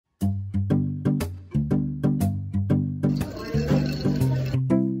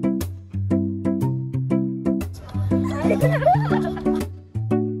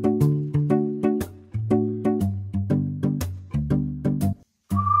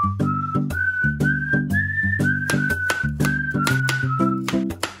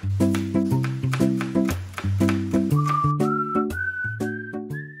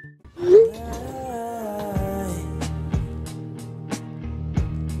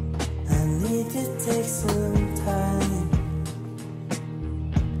Take some time.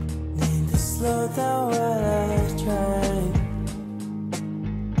 Need to slow down while I drive.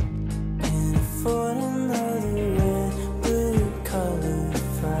 Can't afford another red, blue color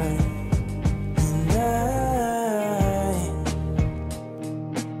flight. And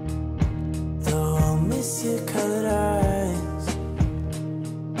though I'll miss your colored eyes,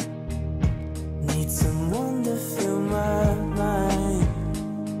 need someone to fill my mind.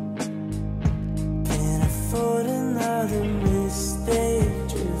 For another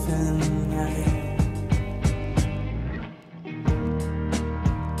mistake-driven night.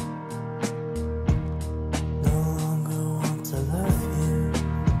 No longer want to love you.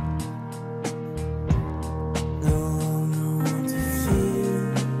 No longer want to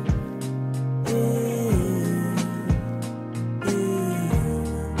feel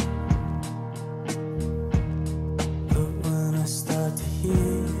but when I start to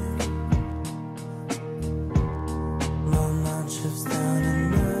hear trips down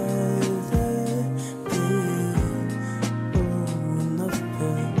another another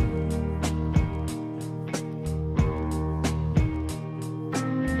pill.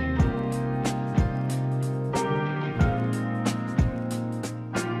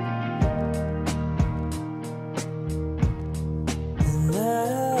 And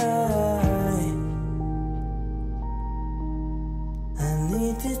I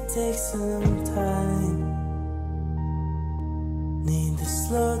need to take some time. Need to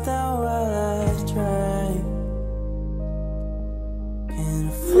slow down while I drive. Can't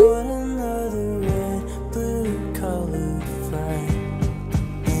afford another red, blue colored flight.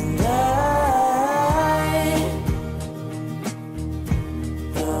 And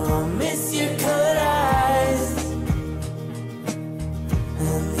though I miss your colored eyes, I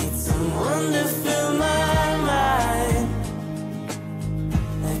need someone to fill my mind.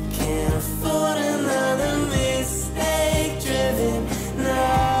 I can't afford another mistake-driven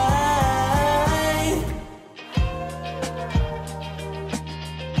night.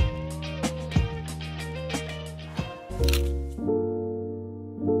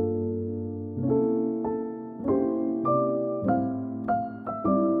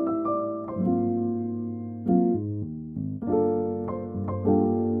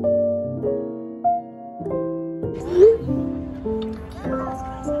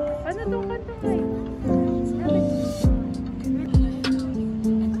 Ano tong kanta ngayon?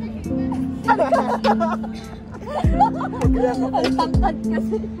 Ang tangkad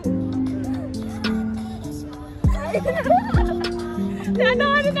kasi.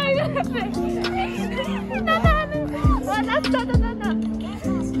 Ano tayo?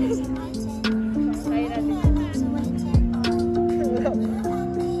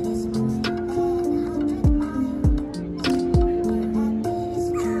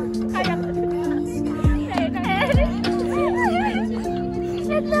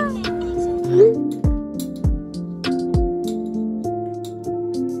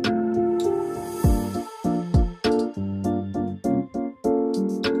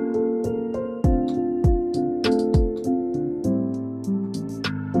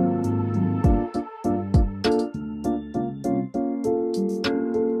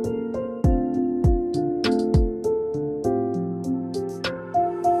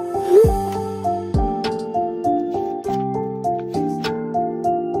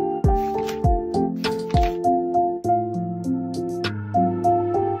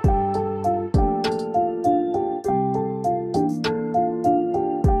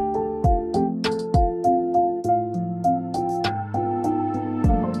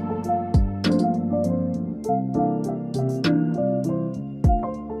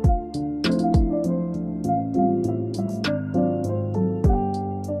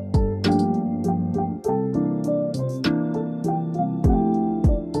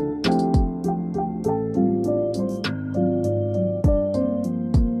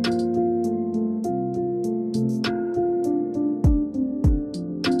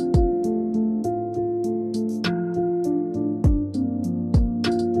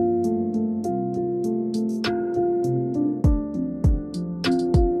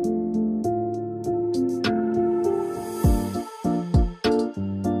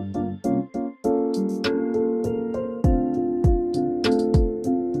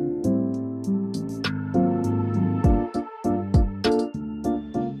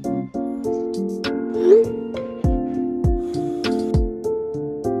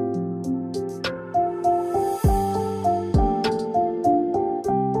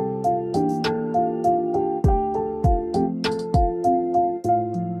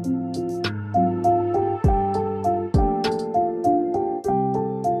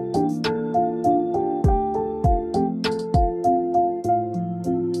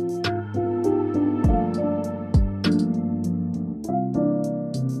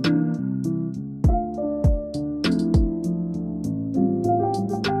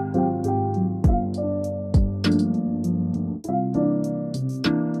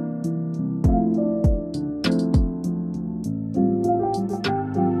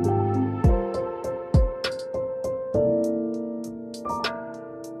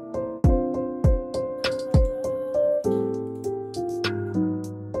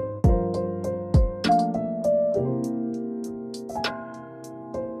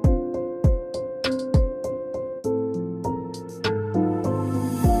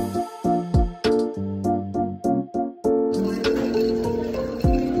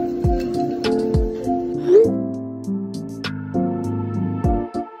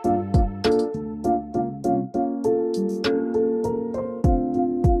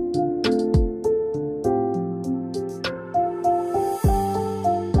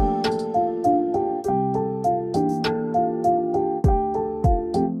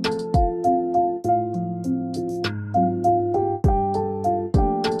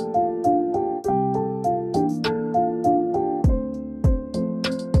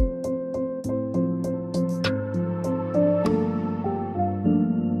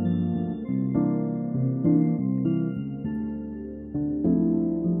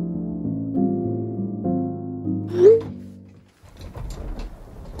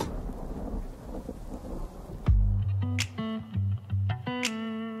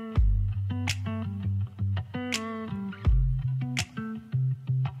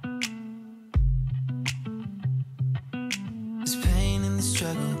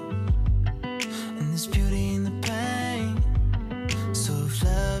 struggle, and there's beauty in the pain. So if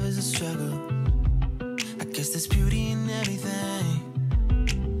love is a struggle, I guess there's beauty in everything.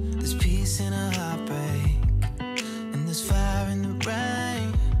 There's peace in a heartbreak, and there's fire in the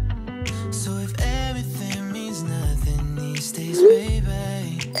rain. So if everything means nothing these days,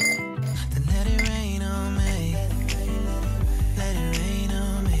 baby, then let it rain on me. Let it rain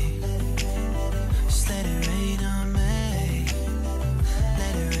on me. Just let it rain on me.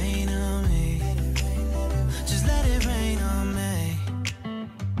 Let it rain on me. Just let it rain on me.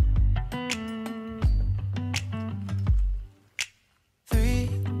 3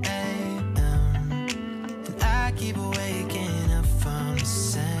 a.m. and I keep waking up from the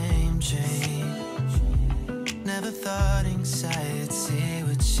same dream. Never thought anxiety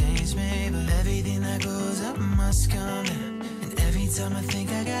would change me, but everything that goes up must come down. And every time I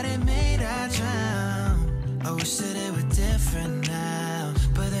think I got it made, I drown. I wish that it were different now,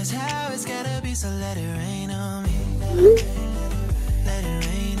 but that's how it's gotta be. So let it rain on me. Let it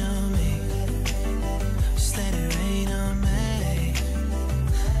rain on me. Just let it rain on me.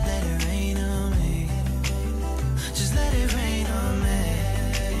 Let it rain on me. Just let it rain on me.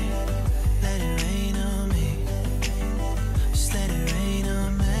 Let it rain on me. Just let it rain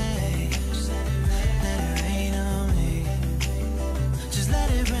on me. Let it rain on me. Just let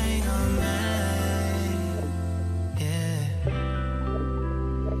it rain on me. Yeah.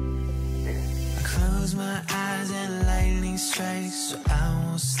 I close my eyes and lightning strikes, so I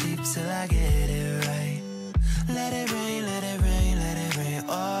won't sleep till I get it right. Let it rain, let it rain, let it rain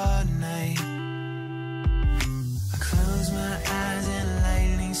all night. I close my eyes and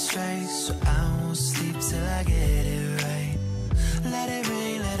lightning strikes, so I won't sleep till I get it right. Let it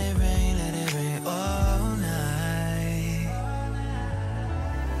rain, let it rain, let it rain all night.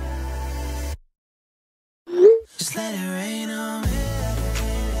 Just let it rain.